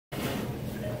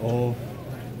Oh.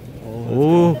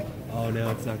 Oh. Oh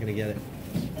no, it's not gonna get it.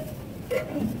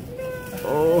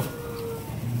 Oh.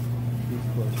 He was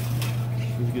close.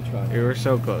 It was a good try. You were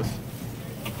so close.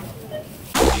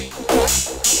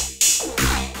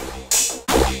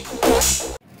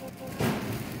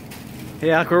 Hey,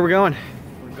 Alec, where are we going?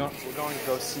 We're going to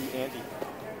go see Andy.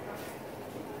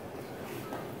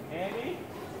 Andy?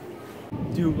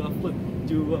 Do a flip,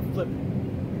 do a flip.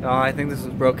 Oh, I think this is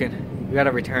broken. We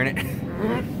gotta return it.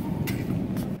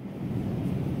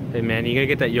 Hey man, you gonna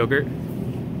get that yogurt?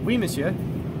 Oui, monsieur.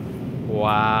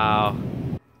 Wow.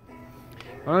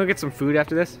 Wanna go get some food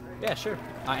after this? Yeah, sure.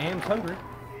 I am hungry.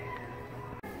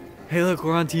 Hey look,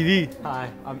 we're on TV. Hi,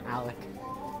 I'm Alec.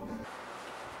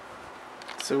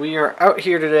 So we are out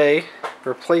here today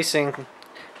replacing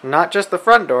not just the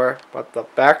front door, but the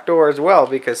back door as well,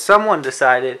 because someone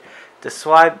decided to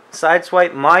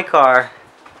sideswipe my car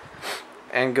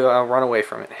and go run away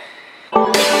from it.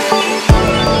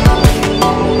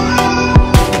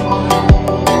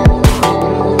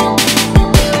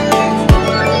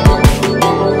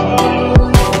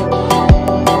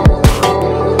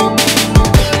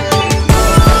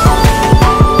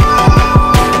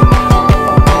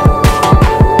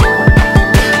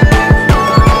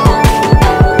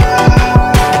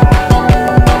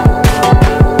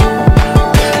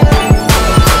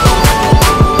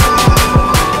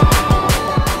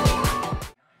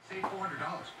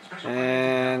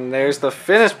 And there's the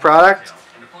finished product,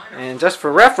 and just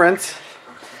for reference,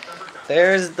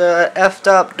 there's the effed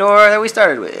up door that we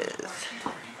started with.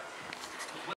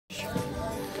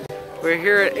 We're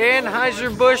here at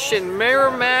Anheuser-Busch in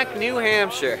Merrimack, New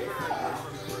Hampshire.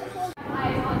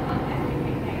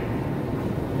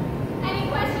 Any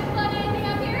questions on anything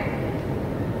up here?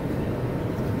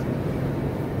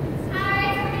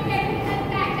 Alright, so we're going to head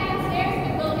back downstairs. We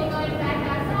will be going back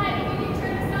outside. If you do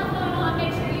turn the cell phone on,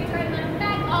 make sure you turn them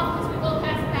back off because we will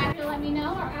pass it back to let me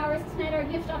know. Our hours tonight, our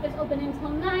gift shop is open until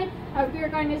 9. Our beer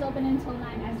garden is open until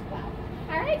 9 as well.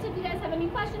 Alright, so if you guys have any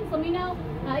questions, let me know.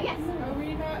 Yes. Are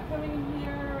we not coming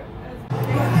here as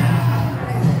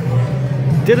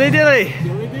Dilly dilly!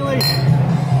 Dilly dilly.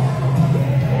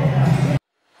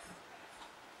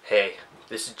 Hey,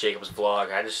 this is Jacob's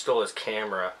vlog. I just stole his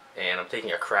camera and I'm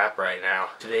taking a crap right now.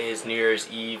 Today is New Year's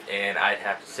Eve and I'd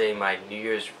have to say my New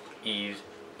Year's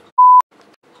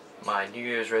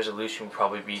resolution would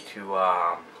probably be to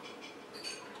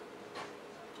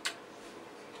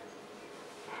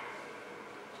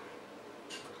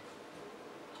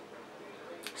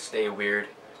stay weird.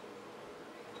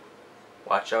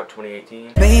 Watch out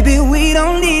 2018. Baby, we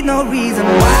don't need no reason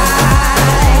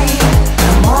why.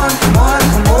 Come on, come on,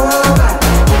 come over.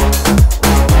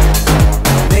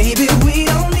 Baby, we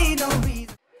don't need no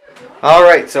reason.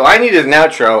 Alright, so I needed an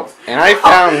outro, and I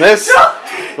found this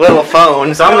little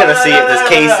phone, so I'm gonna see if this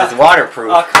case is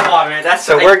waterproof. Oh come on man, that's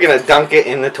So we're gonna dunk it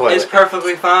in the toilet. It's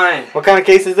perfectly fine. What kind of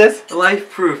case is this?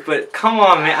 Life-proof, but come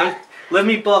on man, let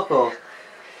me buckle.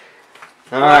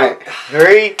 Alright,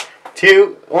 3,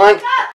 2, 1.